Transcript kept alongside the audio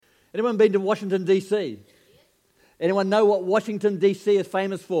Anyone been to Washington, D.C.? Anyone know what Washington, D.C. is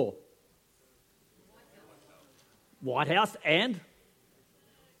famous for? White House and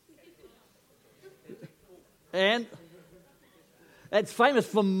it's famous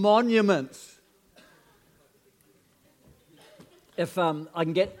for monuments. If I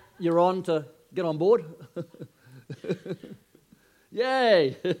can get you on to get on board.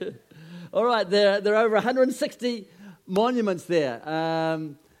 Yay! All right, there are over 160 monuments there.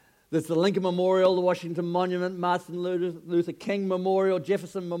 There's the Lincoln Memorial, the Washington Monument, Martin Luther King Memorial,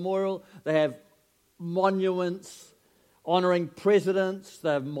 Jefferson Memorial. They have monuments honouring presidents.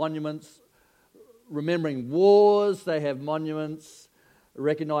 They have monuments remembering wars. They have monuments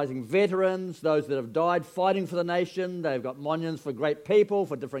recognising veterans, those that have died fighting for the nation. They've got monuments for great people,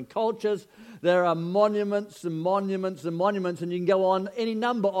 for different cultures. There are monuments and monuments and monuments, and you can go on any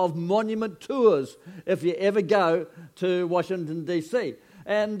number of monument tours if you ever go to Washington, D.C.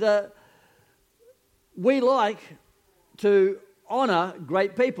 And we like to honour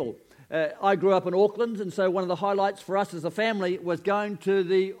great people. I grew up in Auckland, and so one of the highlights for us as a family was going to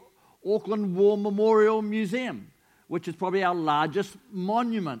the Auckland War Memorial Museum, which is probably our largest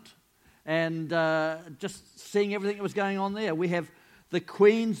monument, and just seeing everything that was going on there. We have the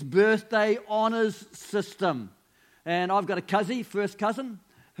Queen's Birthday Honours System, and I've got a cousin, first cousin,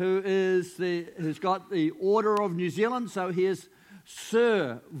 who's got the Order of New Zealand, so here's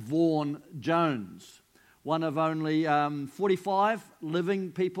Sir Vaughan Jones, one of only 45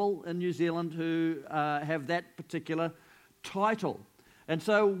 living people in New Zealand who have that particular title. And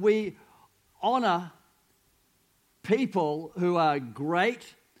so we honour people who are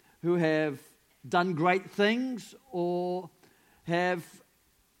great, who have done great things or have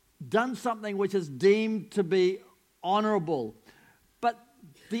done something which is deemed to be honourable. But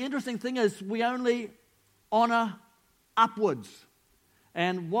the interesting thing is we only honour upwards.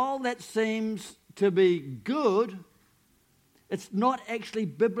 And while that seems to be good, it's not actually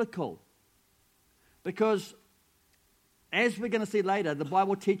biblical. Because as we're going to see later, the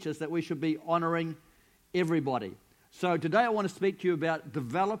Bible teaches that we should be honouring everybody. So today I want to speak to you about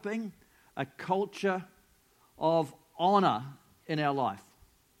developing a culture of honour in our life.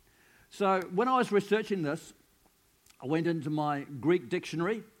 So when I was researching this, I went into my Greek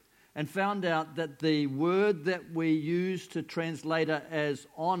dictionary and found out that the word that we use to translate it as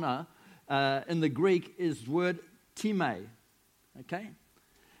honour in the Greek is the word time, okay?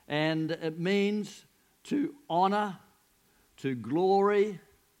 And it means to honour, to glory,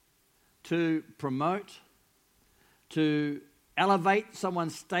 to promote, to elevate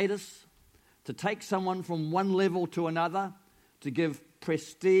someone's status, to take someone from one level to another, to give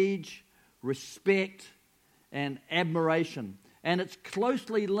prestige, respect, and admiration. And it's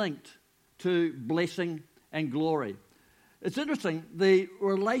closely linked to blessing and glory. It's interesting, the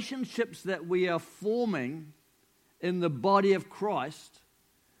relationships that we are forming in the body of Christ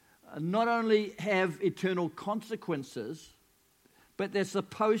not only have eternal consequences, but they're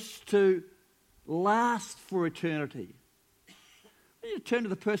supposed to last for eternity. You turn to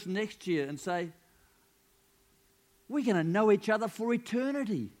the person next to you and say, we're going to know each other for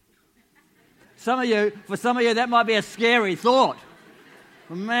eternity. For some of you, that might be a scary thought.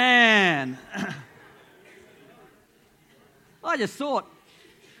 Man, I just thought,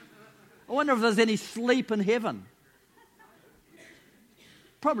 I wonder if there's any sleep in heaven.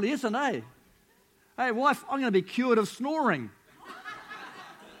 Probably isn't, eh? Hey, wife, I'm going to be cured of snoring.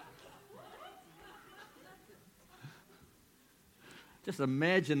 Just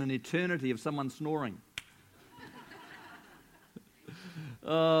imagine an eternity of someone snoring.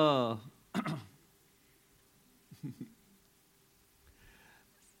 Oh.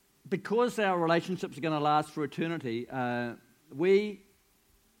 Because our relationships are going to last for eternity, we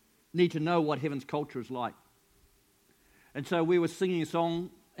need to know what heaven's culture is like. And so we were singing a song,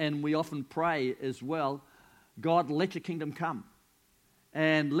 and we often pray as well, God, let your kingdom come,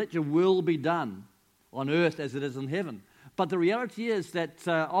 and let your will be done on earth as it is in heaven. But the reality is that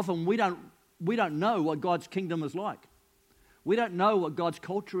often we don't know what God's kingdom is like. We don't know what God's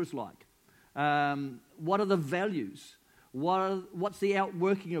culture is like. What are the values? What's the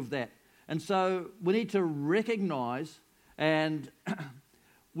outworking of that? And so we need to recognize and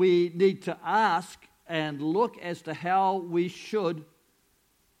we need to ask and look as to how we should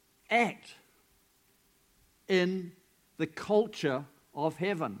act in the culture of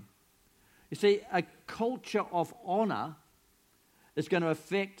heaven. You see, a culture of honor is going to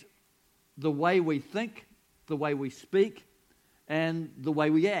affect the way we think, the way we speak, and the way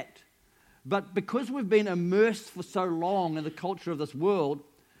we act. But because we've been immersed for so long in the culture of this world,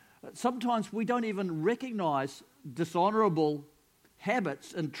 sometimes we don't even recognize dishonorable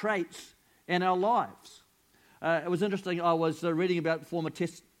habits and traits in our lives. It was interesting, I was reading about former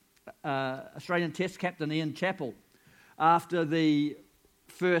Australian Test captain Ian Chappell after the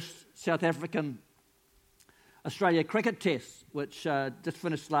first South African Australia cricket test, which just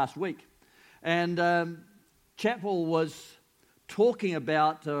finished last week. And Chappell was talking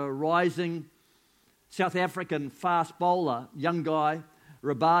about a rising South African fast bowler, young guy,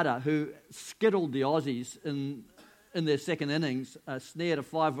 Rabada, who skittled the Aussies in their second innings, snared a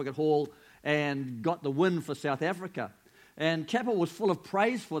 5-wicket haul and got the win for South Africa. And Chappell was full of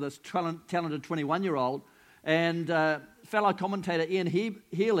praise for this talented 21-year-old, and fellow commentator Ian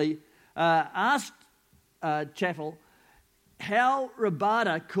Healy asked Chappell how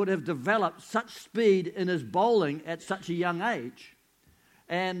Rabada could have developed such speed in his bowling at such a young age.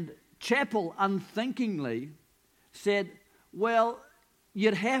 And Chappell unthinkingly said, well,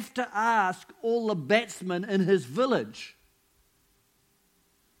 you'd have to ask all the batsmen in his village.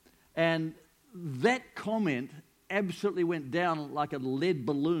 And that comment absolutely went down like a lead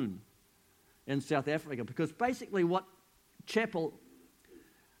balloon in South Africa, because basically what Chappell,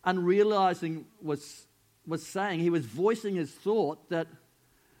 unrealizing, was saying, he was voicing his thought that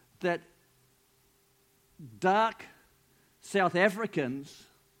dark South Africans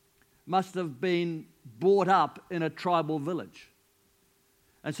must have been brought up in a tribal village.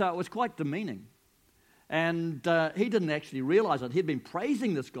 And so it was quite demeaning. And he didn't actually realize it. He'd been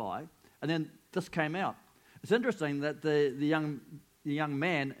praising this guy, and then this came out. It's interesting that the young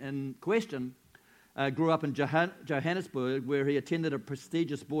man in question grew up in Johannesburg, where he attended a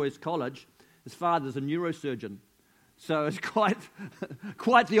prestigious boys' college. His father's a neurosurgeon. So it's quite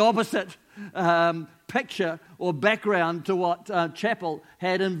the opposite picture or background to what Chappell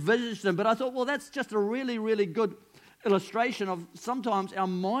had envisaged him. But I thought, well, that's just a really, really good illustration of sometimes our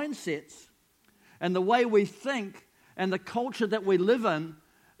mindsets and the way we think and the culture that we live in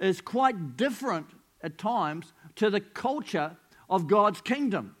is quite different at times to the culture of God's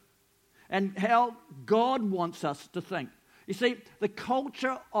kingdom and how God wants us to think. You see, the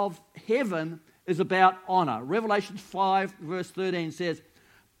culture of heaven is about honor. Revelation 5 verse 13 says,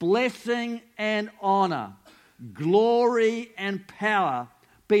 blessing and honor, glory and power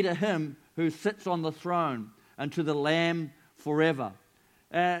be to him who sits on the throne and to the Lamb forever.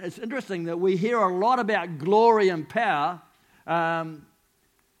 It's interesting that we hear a lot about glory and power,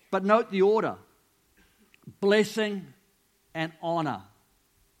 but note the order. Blessing and honor.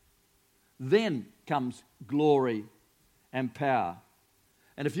 Then comes glory and power.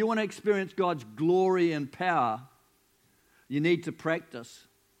 And if you want to experience God's glory and power, you need to practice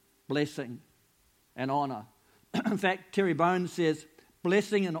blessing and honor. In fact, Terry Bones says,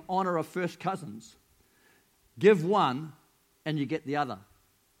 blessing and honor are first cousins. Give one and you get the other.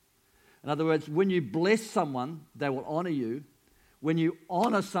 In other words, when you bless someone, they will honor you. When you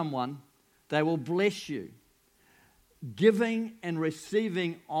honor someone, they will bless you. Giving and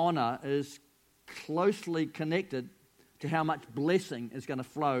receiving honor is closely connected to how much blessing is going to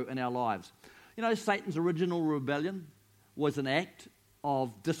flow in our lives. You know, Satan's original rebellion was an act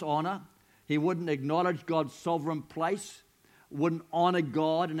of dishonor. He wouldn't acknowledge God's sovereign place, wouldn't honor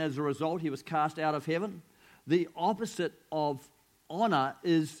God, and as a result, he was cast out of heaven. The opposite of honor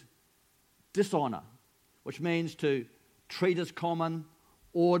is dishonor, which means to treat as common,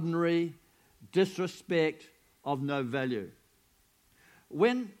 ordinary, disrespect, of no value.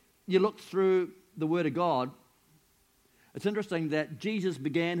 When you look through the Word of God, it's interesting that Jesus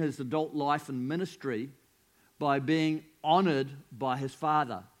began his adult life and ministry by being honored by his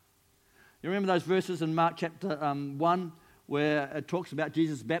Father. You remember those verses in Mark chapter 1 where it talks about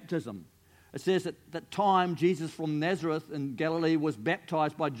Jesus' baptism? It says at that time Jesus from Nazareth in Galilee was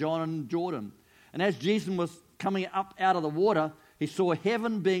baptized by John in Jordan. And as Jesus was coming up out of the water, he saw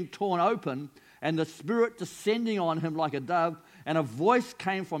heaven being torn open and the Spirit descending on him like a dove, and a voice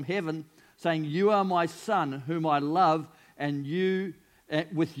came from heaven saying, you are my Son, whom I love, and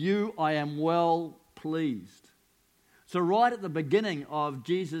with you I am well pleased. So right at the beginning of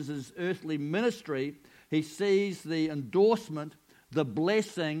Jesus' earthly ministry, he sees the endorsement, the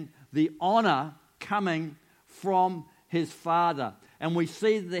blessing, the honor coming from his Father. And we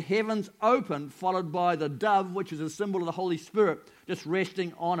see the heavens open, followed by the dove, which is a symbol of the Holy Spirit, just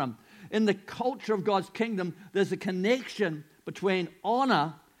resting on him. In the culture of God's kingdom, there's a connection between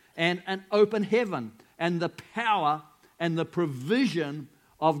honor and an open heaven and the power and the provision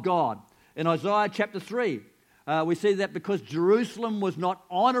of God. In Isaiah chapter 3, we see that because Jerusalem was not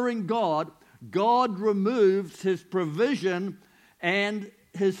honoring God, God removes his provision and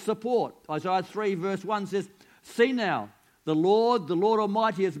his support. Isaiah 3 verse 1 says, see now, the Lord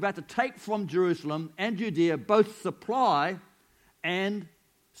Almighty is about to take from Jerusalem and Judea both supply and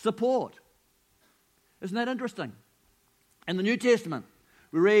support. Isn't that interesting? In the New Testament,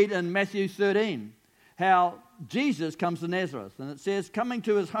 we read in Matthew 13 how Jesus comes to Nazareth. And it says, coming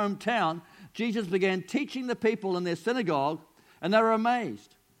to his hometown, Jesus began teaching the people in their synagogue, and they were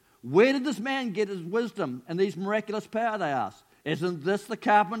amazed. Where did this man get his wisdom and these miraculous power, they asked. Isn't this the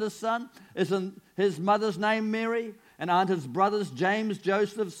carpenter's son? Isn't his mother's name Mary? And aren't his brothers James,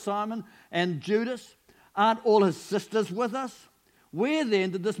 Joseph, Simon, and Judas? Aren't all his sisters with us? Where then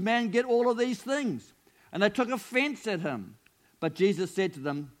did this man get all of these things? And they took offense at him. But Jesus said to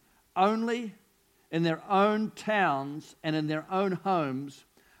them, only in their own towns and in their own homes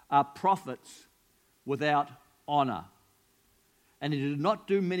are prophets without honor. And he did not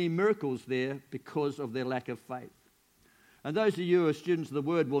do many miracles there because of their lack of faith. And those of you who are students of the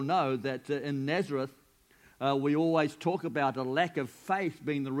Word will know that in Nazareth, we always talk about a lack of faith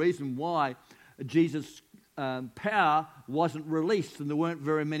being the reason why Jesus' power wasn't released and there weren't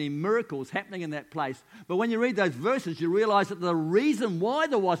very many miracles happening in that place. But when you read those verses, you realize that the reason why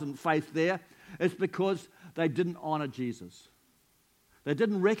there wasn't faith there is because they didn't honor Jesus. They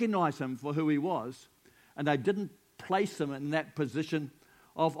didn't recognize him for who he was, and they didn't place him in that position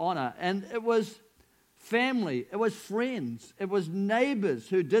of honor. And it was family, it was friends, it was neighbors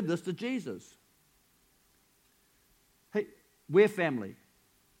who did this to Jesus. Hey, we're family,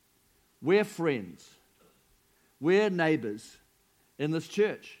 we're friends, we're neighbors in this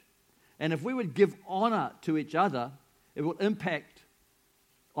church. And if we would give honor to each other, it will impact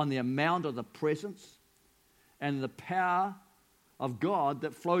on the amount of the presence and the power of God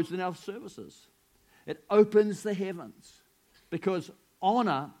that flows in our services. It opens the heavens because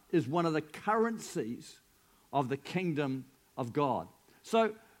honor is one of the currencies of the kingdom of God.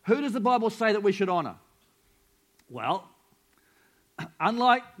 So, who does the Bible say that we should honor? Well,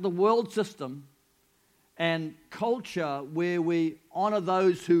 unlike the world system and culture where we honor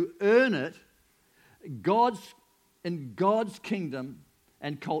those who earn it, in God's kingdom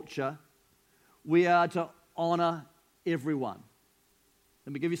and culture, we are to honor everyone.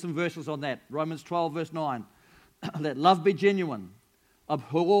 Let me give you some verses on that. Romans 12, verse 9. Let love be genuine.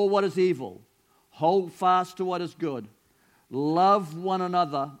 Abhor what is evil. Hold fast to what is good. Love one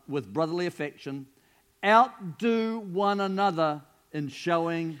another with brotherly affection. Outdo one another in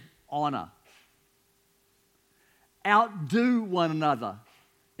showing honor. Outdo one another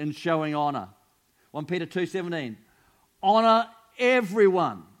in showing honor. 1 Peter 2:17. Honor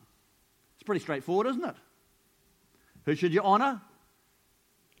everyone. It's pretty straightforward, isn't it? Who should you honor?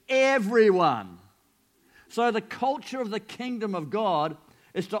 Everyone. So the culture of the kingdom of God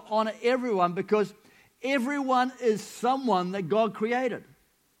is to honor everyone because everyone is someone that God created.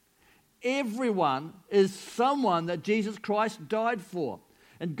 Everyone is someone that Jesus Christ died for.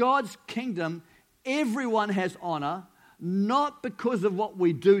 In God's kingdom, everyone has honor, not because of what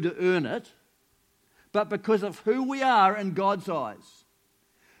we do to earn it, but because of who we are in God's eyes.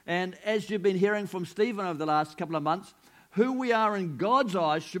 And as you've been hearing from Stephen over the last couple of months, who we are in God's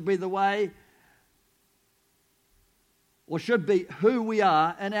eyes should be the way, or should be who we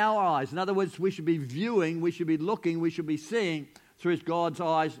are in our eyes. In other words, we should be viewing, we should be looking, we should be seeing through God's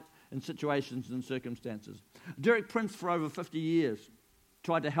eyes in situations and circumstances. Derek Prince, for over 50 years,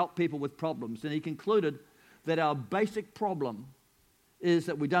 tried to help people with problems, and he concluded that our basic problem is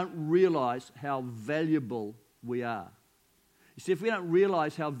that we don't realize how valuable we are. You see, if we don't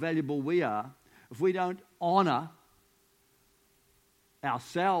realize how valuable we are, if we don't honor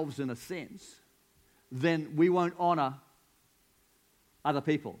ourselves in a sense, then we won't honor other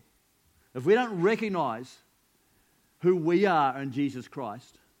people. If we don't recognize who we are in Jesus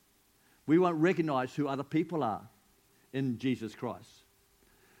Christ, we won't recognize who other people are in Jesus Christ.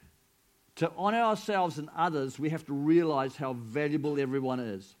 To honor ourselves and others, we have to realize how valuable everyone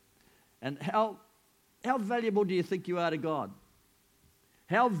is. And how valuable do you think you are to God?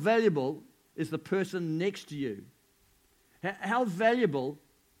 How valuable is the person next to you? How valuable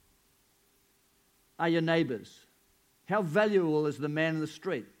are your neighbors? How valuable is the man in the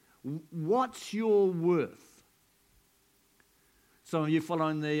street? What's your worth? Some of you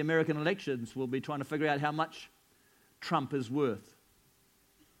following the American elections will be trying to figure out how much Trump is worth.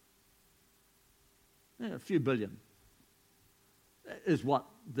 A few billion is what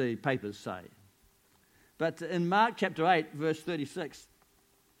the papers say. But in Mark chapter 8, verse 36,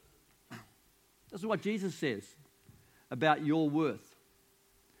 this is what Jesus says about your worth.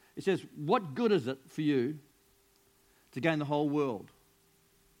 He says, what good is it for you to gain the whole world,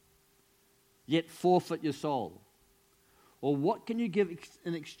 yet forfeit your soul? Or what can you give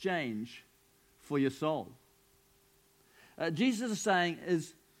in exchange for your soul? Jesus is saying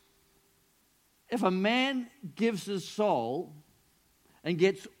is, if a man gives his soul and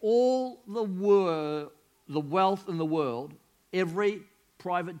gets all the wealth in the world, every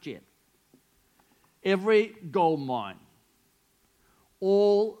private jet, every gold mine,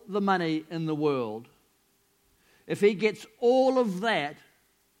 all the money in the world, if he gets all of that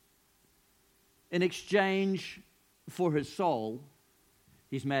in exchange for his soul,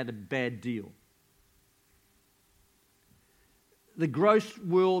 he's made a bad deal. The gross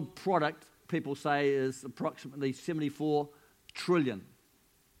world product, people say, is approximately 74 trillion.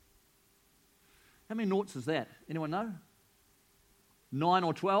 How many noughts is that? Anyone know? 9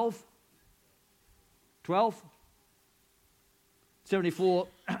 or 12? 12? 74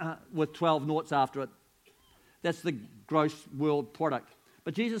 with 12 noughts after it. That's the gross world product.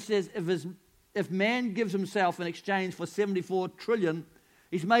 But Jesus says if man gives himself in exchange for 74 trillion,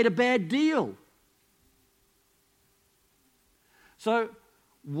 he's made a bad deal. So,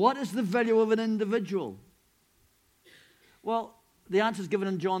 what is the value of an individual? Well, the answer is given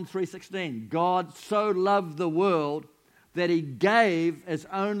in John 3:16. God so loved the world that he gave his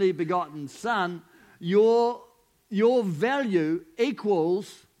only begotten Son. Your value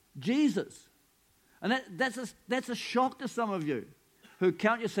equals Jesus. And that's a shock to some of you who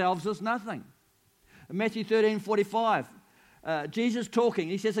count yourselves as nothing. In Matthew 13:45, Jesus talking,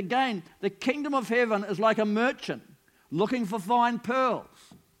 he says again, the kingdom of heaven is like a merchant looking for fine pearls.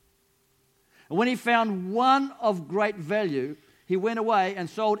 And when he found one of great value, he went away and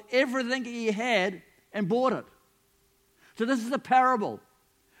sold everything he had and bought it. So this is a parable.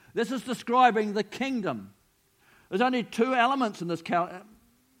 This is describing the kingdom. There's only two elements in this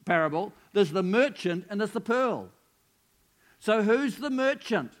parable. There's the merchant and there's the pearl. So who's the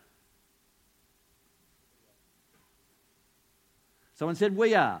merchant? Someone said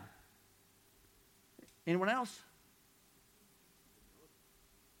we are. Anyone else?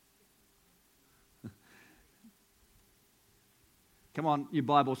 Come on, you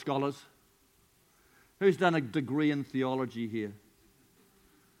Bible scholars. Who's done a degree in theology here?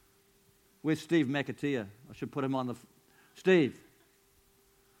 Where's Steve McAteer? I should put him on the... Steve.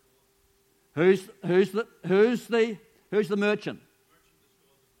 Who's the merchant?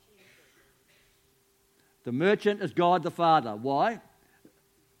 The merchant is God the Father. Why?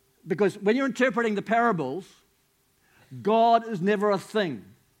 Because when you're interpreting the parables, God is never a thing.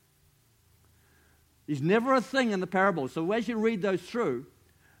 He's never a thing in the parables. So as you read those through,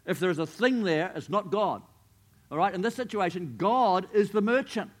 if there's a thing there, it's not God. All right? In this situation, God is the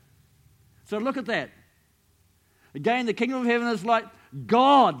merchant. So look at that. Again, the kingdom of heaven is like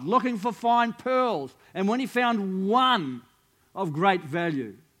God looking for fine pearls. And when he found one of great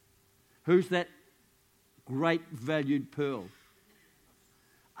value, who's that great valued pearl?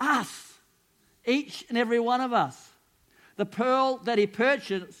 Us. Each and every one of us. The pearl that he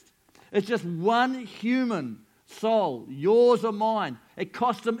purchased is just one human soul, yours or mine. It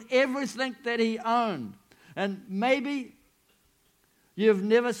cost him everything that he owned. And maybe you've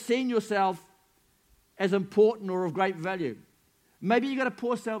never seen yourself as important or of great value. Maybe you've got a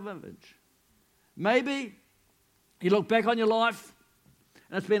poor self-image. Maybe you look back on your life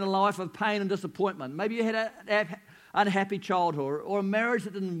and it's been a life of pain and disappointment. Maybe you had an unhappy childhood or a marriage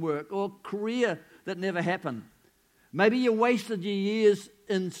that didn't work or a career that never happened. Maybe you wasted your years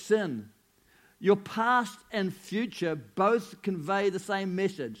in sin. Your past and future both convey the same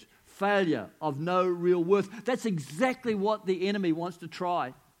message: failure, of no real worth. That's exactly what the enemy wants to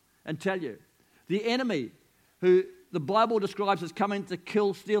try and tell you. The enemy, who the Bible describes as coming to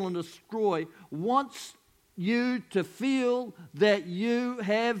kill, steal, and destroy, wants you to feel that you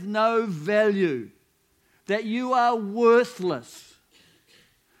have no value, that you are worthless,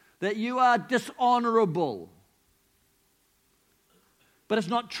 that you are dishonorable. But it's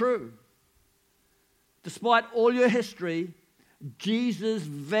not true. Despite all your history, Jesus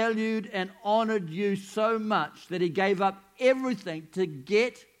valued and honored you so much that he gave up everything to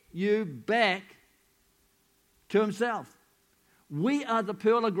get you back to himself. We are the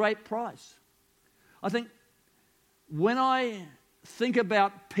pearl of great price. I think when I think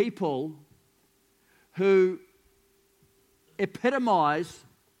about people who epitomize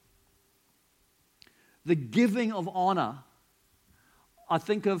the giving of honor, I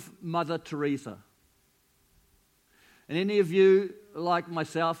think of Mother Teresa. And any of you, like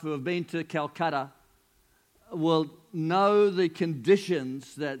myself, who have been to Calcutta will know the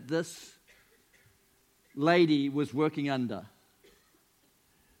conditions that this lady was working under.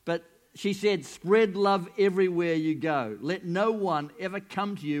 But she said, spread love everywhere you go. Let no one ever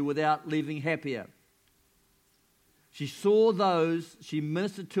come to you without leaving happier. She saw those she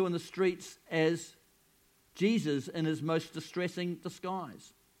ministered to in the streets as Jesus in his most distressing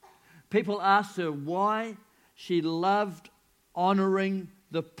disguise. People asked her why she loved honoring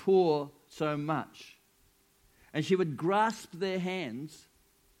the poor so much. And she would grasp their hands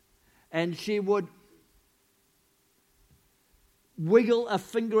and she would wiggle a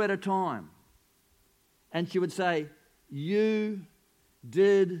finger at a time. And she would say, "You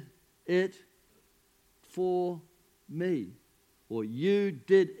did it for me." Or, "You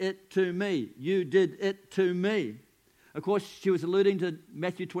did it to me. You did it to me." Of course, she was alluding to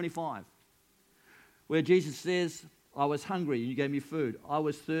Matthew 25, where Jesus says, "I was hungry and you gave me food. I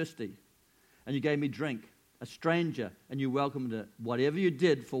was thirsty and you gave me drink. A stranger and you welcomed it. Whatever you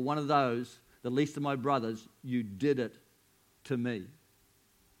did for one of those, the least of my brothers, you did it to me."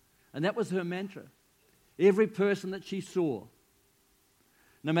 And that was her mantra. Every person that she saw,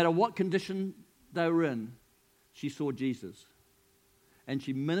 no matter what condition they were in, she saw Jesus. And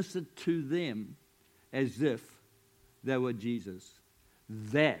she ministered to them as if they were Jesus.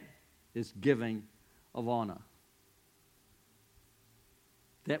 That is giving of honor.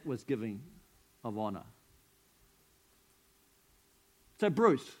 That was giving of honor. So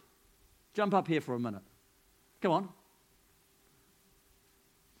Bruce, jump up here for a minute. Come on.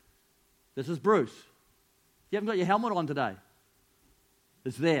 This is Bruce. You haven't got your helmet on today.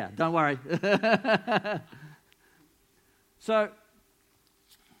 It's there. Don't worry. So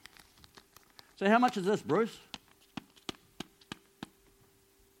how much is this, Bruce?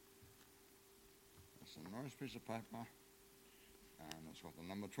 It's a nice piece of paper, and it's got the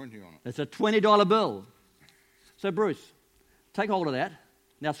number 20 on it. It's a $20 bill. So Bruce, take hold of that.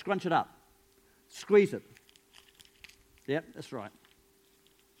 Now scrunch it up. Squeeze it. Yep, that's right.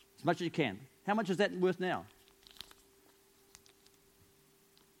 As much as you can. How much is that worth now?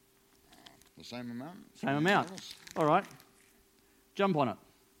 The same amount? Same amount. All right. Jump on it.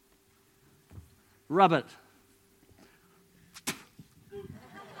 Rub it.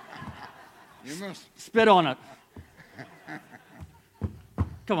 You missed. Spit on it.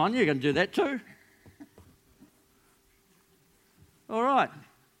 Come on, you can do that too. All right.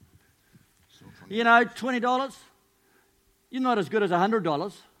 You know, $20, you're not as good as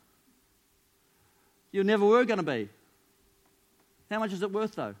 $100. You never were going to be. How much is it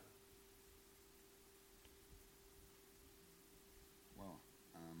worth, though? Well,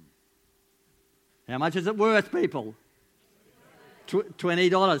 How much is it worth, people?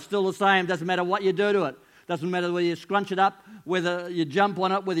 $20. Still the same. Doesn't matter what you do to it. Doesn't matter whether you scrunch it up, whether you jump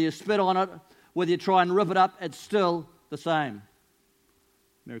on it, whether you spit on it, whether you try and rip it up. It's still the same.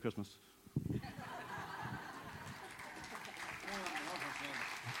 Merry Christmas.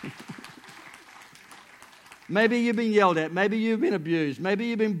 Maybe you've been yelled at. Maybe you've been abused. Maybe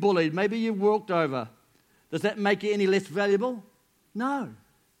you've been bullied. Maybe you've walked over. Does that make you any less valuable? No.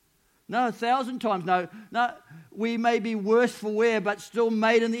 No, 1,000 times no. No, we may be worse for wear, but still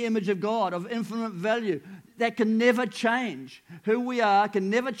made in the image of God, of infinite value. That can never change. Who we are can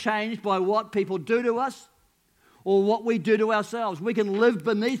never change by what people do to us or what we do to ourselves. We can live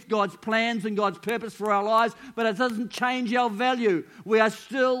beneath God's plans and God's purpose for our lives, but it doesn't change our value. We are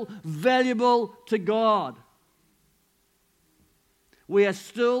still valuable to God. We are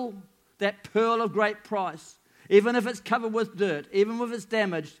still that pearl of great price. Even if it's covered with dirt, even if it's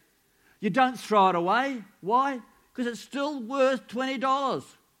damaged, you don't throw it away. Why? Because it's still worth $20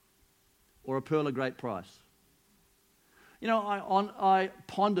 or a pearl of great price. You know, I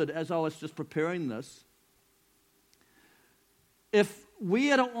pondered as I was just preparing this, if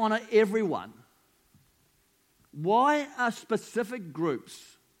we are to honour everyone, why are specific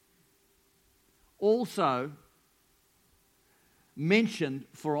groups also mentioned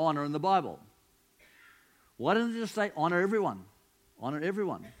for honour in the Bible? Why doesn't it just say honour everyone? Honour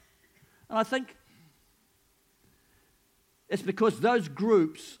everyone. And I think it's because those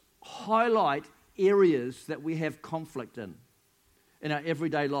groups highlight areas that we have conflict in our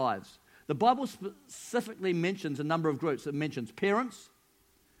everyday lives. The Bible specifically mentions a number of groups. It mentions parents,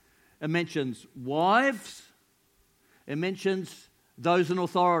 it mentions wives, it mentions those in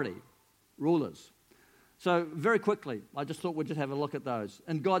authority, rulers. So very quickly, I just thought we'd just have a look at those.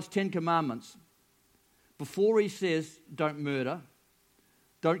 In God's 10 Commandments, before he says don't murder,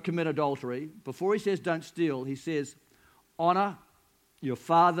 don't commit adultery, before he says don't steal, he says honour your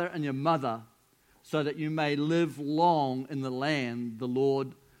father and your mother so that you may live long in the land the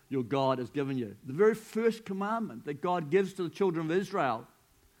Lord your God has given you. The very first commandment that God gives to the children of Israel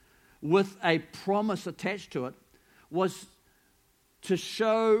with a promise attached to it was to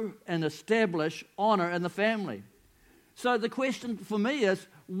show and establish honour in the family. So the question for me is,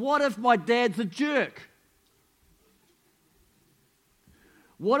 what if my dad's a jerk?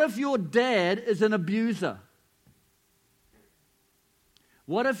 What if your dad is an abuser?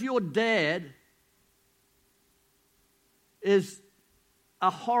 What if your dad is a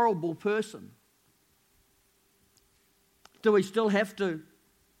horrible person, do we still have to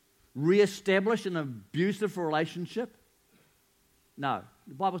re-establish an abusive relationship? No,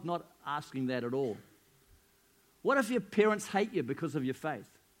 the Bible's not asking that at all. What if your parents hate you because of your faith?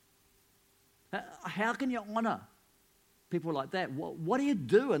 How can you honor people like that? What do you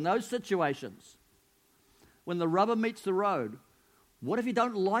do in those situations? When the rubber meets the road, what if you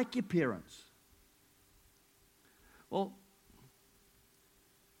don't like your parents? Well,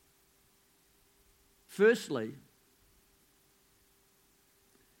 firstly,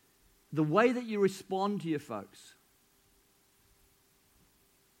 the way that you respond to your folks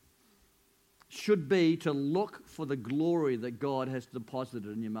should be to look for the glory that God has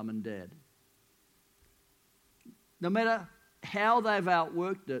deposited in your mum and dad. No matter how they've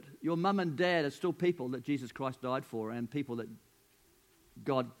outworked it, your mum and dad are still people that Jesus Christ died for and people that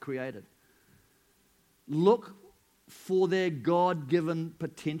God created. Look for their God-given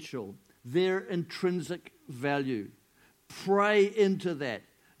potential, their intrinsic value. Pray into that.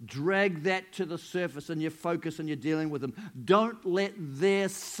 Drag that to the surface in your focus and you're dealing with them. Don't let their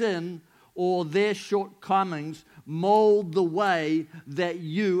sin or their shortcomings mold the way that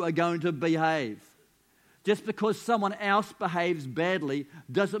you are going to behave. Just because someone else behaves badly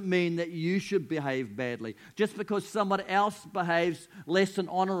doesn't mean that you should behave badly. Just because someone else behaves less than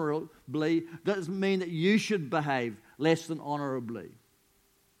honorably doesn't mean that you should behave less than honorably.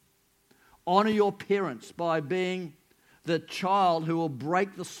 Honor your parents by being the child who will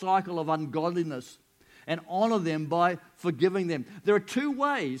break the cycle of ungodliness, and honor them by forgiving them. There are two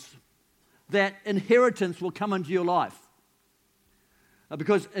ways that inheritance will come into your life.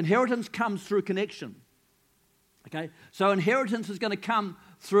 Because inheritance comes through connection. Okay? So inheritance is going to come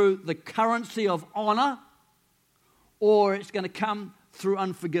through the currency of honor, or it's going to come through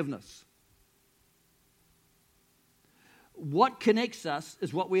unforgiveness. What connects us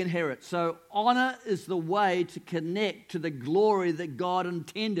is what we inherit. So honor is the way to connect to the glory that God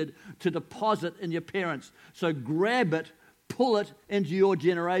intended to deposit in your parents. So grab it, pull it into your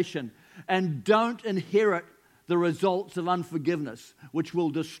generation, and don't inherit the results of unforgiveness, which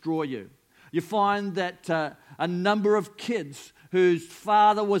will destroy you. You find that a number of kids whose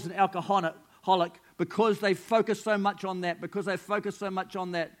father was an alcoholic, because they focus so much on that,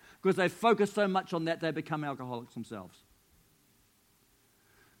 they become alcoholics themselves.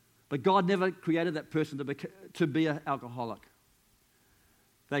 But God never created that person to be an alcoholic.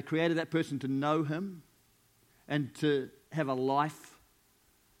 They created that person to know Him and to have a life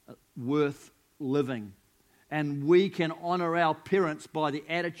worth living. And we can honor our parents by the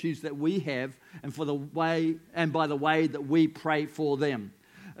attitudes that we have and by the way that we pray for them.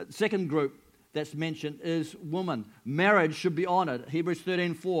 Second group that's mentioned is women. Marriage should be honored. Hebrews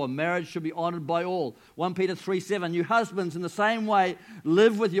 13:4, marriage should be honored by all. 1 Peter 3:7, you husbands in the same way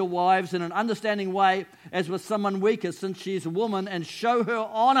live with your wives in an understanding way as with someone weaker, since she is a woman, and show her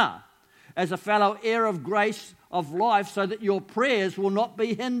honor as a fellow heir of grace of life, so that your prayers will not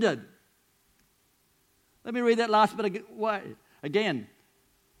be hindered. Let me read that last bit again.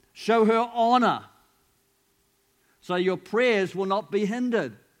 Show her honor so your prayers will not be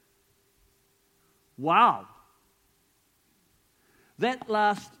hindered. Wow. That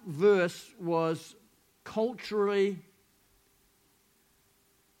last verse was culturally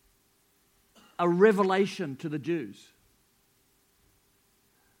a revelation to the Jews,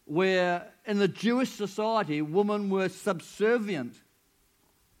 where in the Jewish society, women were subservient.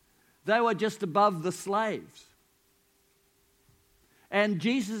 They were just above the slaves. And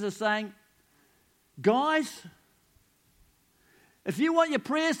Jesus is saying, guys, if you want your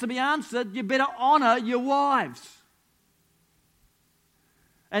prayers to be answered, you better honor your wives.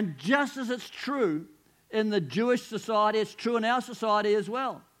 And just as it's true in the Jewish society, it's true in our society as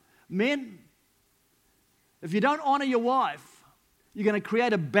well. Men, if you don't honor your wife, you're going to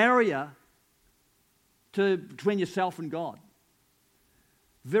create a barrier between yourself and God.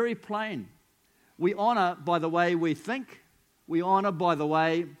 Very plain. We honor by the way we think. We honor by the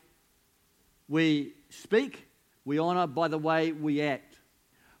way we speak. We honor by the way we act.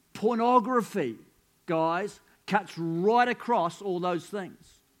 Pornography, guys, cuts right across all those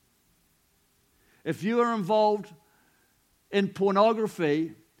things. If you are involved in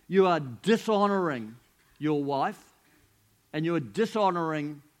pornography, you are dishonoring your wife and you are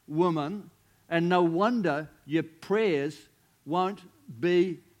dishonoring women, and no wonder your prayers won't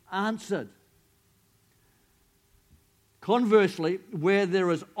be answered. Conversely, where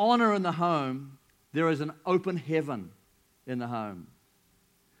there is honor in the home, there is an open heaven in the home.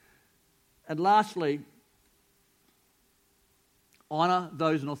 And lastly, honor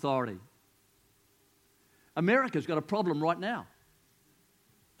those in authority. America's got a problem right now.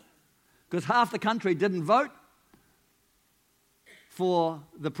 Because half the country didn't vote for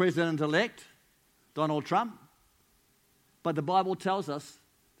the president-elect, Donald Trump. But the Bible tells us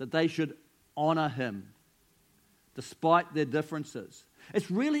that they should honour him, despite their differences.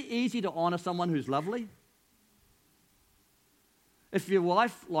 It's really easy to honour someone who's lovely. If your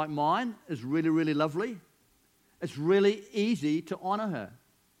wife, like mine, is really, really lovely, it's really easy to honour her.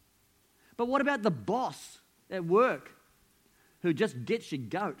 But what about the boss at work who just gets your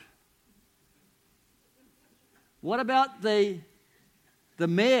goat? What about the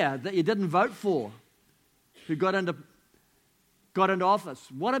mayor that you didn't vote for who got into office?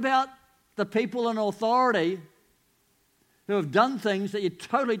 What about the people in authority who have done things that you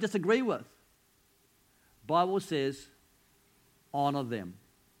totally disagree with? The Bible says, honour them.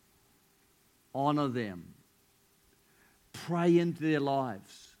 Honour them. Pray into their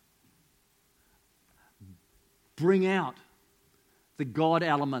lives. Bring out the God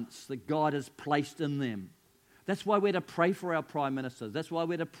elements that God has placed in them. That's why we're to pray for our prime ministers. That's why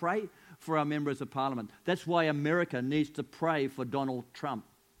we're to pray for our members of parliament. That's why America needs to pray for Donald Trump.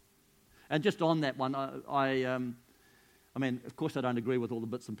 And just on that one, I mean, of course I don't agree with all the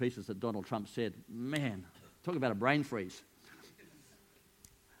bits and pieces that Donald Trump said. Man, talk about a brain freeze.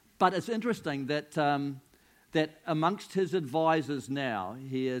 But it's interesting that that amongst his advisors now,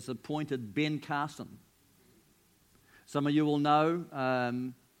 he has appointed Ben Carson. Some of you will know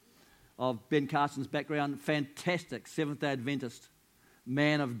of Ben Carson's background. Fantastic Seventh-day Adventist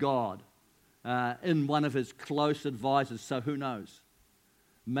man of God, in one of his close advisors. So who knows?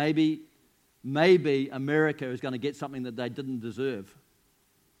 Maybe America is going to get something that they didn't deserve,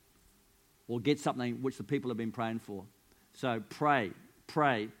 or get something which the people have been praying for. So pray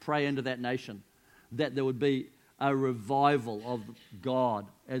into that nation, that there would be a revival of God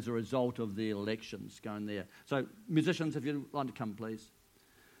as a result of the elections going there. So musicians, if you'd like to come, please.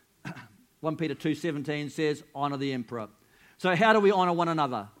 1 Peter 2:17 says, honour the emperor. So how do we honour one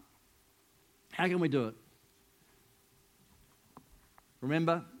another? How can we do it?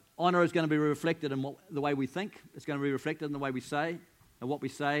 Remember, honour is going to be reflected in the way we think. It's going to be reflected in the way we say, and what we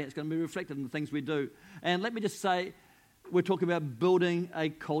say. It's going to be reflected in the things we do. And let me just say, we're talking about building a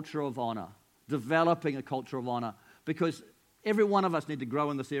culture of honour, developing a culture of honour, because every one of us need to grow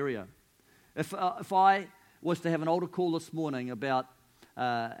in this area. If I was to have an altar call this morning about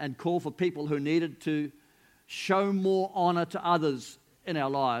and call for people who needed to show more honour to others in our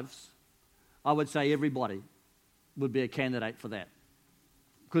lives, I would say everybody would be a candidate for that,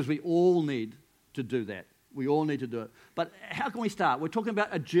 because we all need to do that. We all need to do it. But how can we start? We're talking about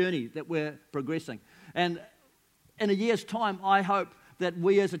a journey that we're progressing. And in a year's time, I hope that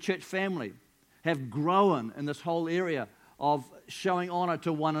we as a church family have grown in this whole area of showing honour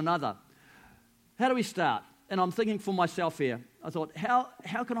to one another. How do we start? And I'm thinking for myself here. I thought,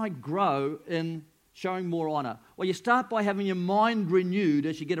 how can I grow in showing more honour? Well, you start by having your mind renewed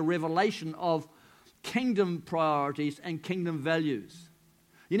as you get a revelation of kingdom priorities and kingdom values.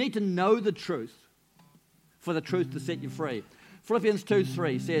 You need to know the truth for the truth to set you free. Philippians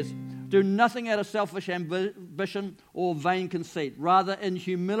 2:3 says, do nothing out of selfish ambition or vain conceit. Rather, in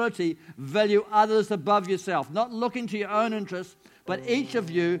humility, value others above yourself, not looking to your own interests, but each of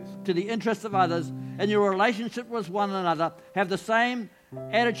you to the interests of others. In your relationship with one another, have the same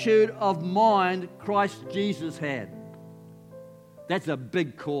attitude of mind Christ Jesus had. That's a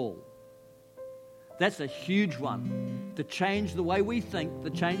big call. That's a huge one. To change the way we think, to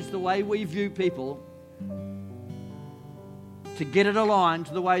change the way we view people, to get it aligned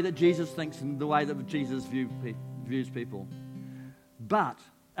to the way that Jesus thinks and the way that Jesus views people. But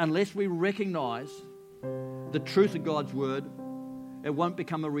unless we recognize the truth of God's word, it won't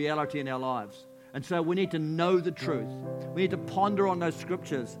become a reality in our lives. And so we need to know the truth. We need to ponder on those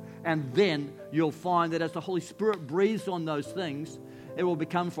scriptures, and then you'll find that as the Holy Spirit breathes on those things, it will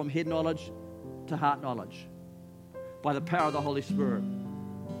become from head knowledge to heart knowledge by the power of the Holy Spirit.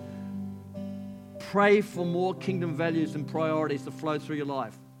 Pray for more kingdom values and priorities to flow through your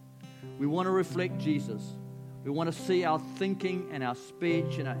life. We want to reflect Jesus. We want to see our thinking and our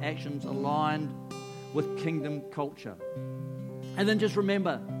speech and our actions aligned with kingdom culture. And then just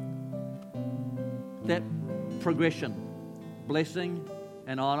remember that progression: blessing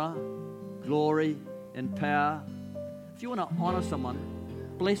and honor, glory and power. If you want to honor someone,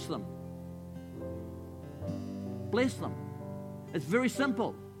 bless them. Bless them. It's very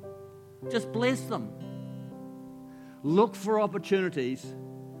simple. Just bless them. Look for opportunities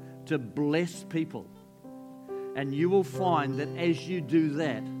to bless people. And you will find that as you do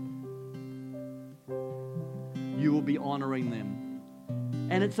that, you will be honoring them.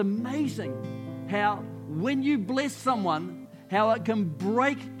 And it's amazing how when you bless someone, how it can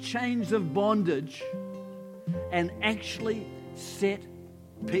break chains of bondage and actually set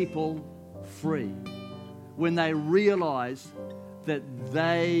people free when they realize that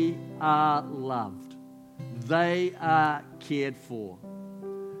they are loved, they are cared for,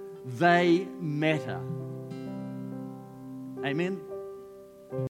 they matter. Amen?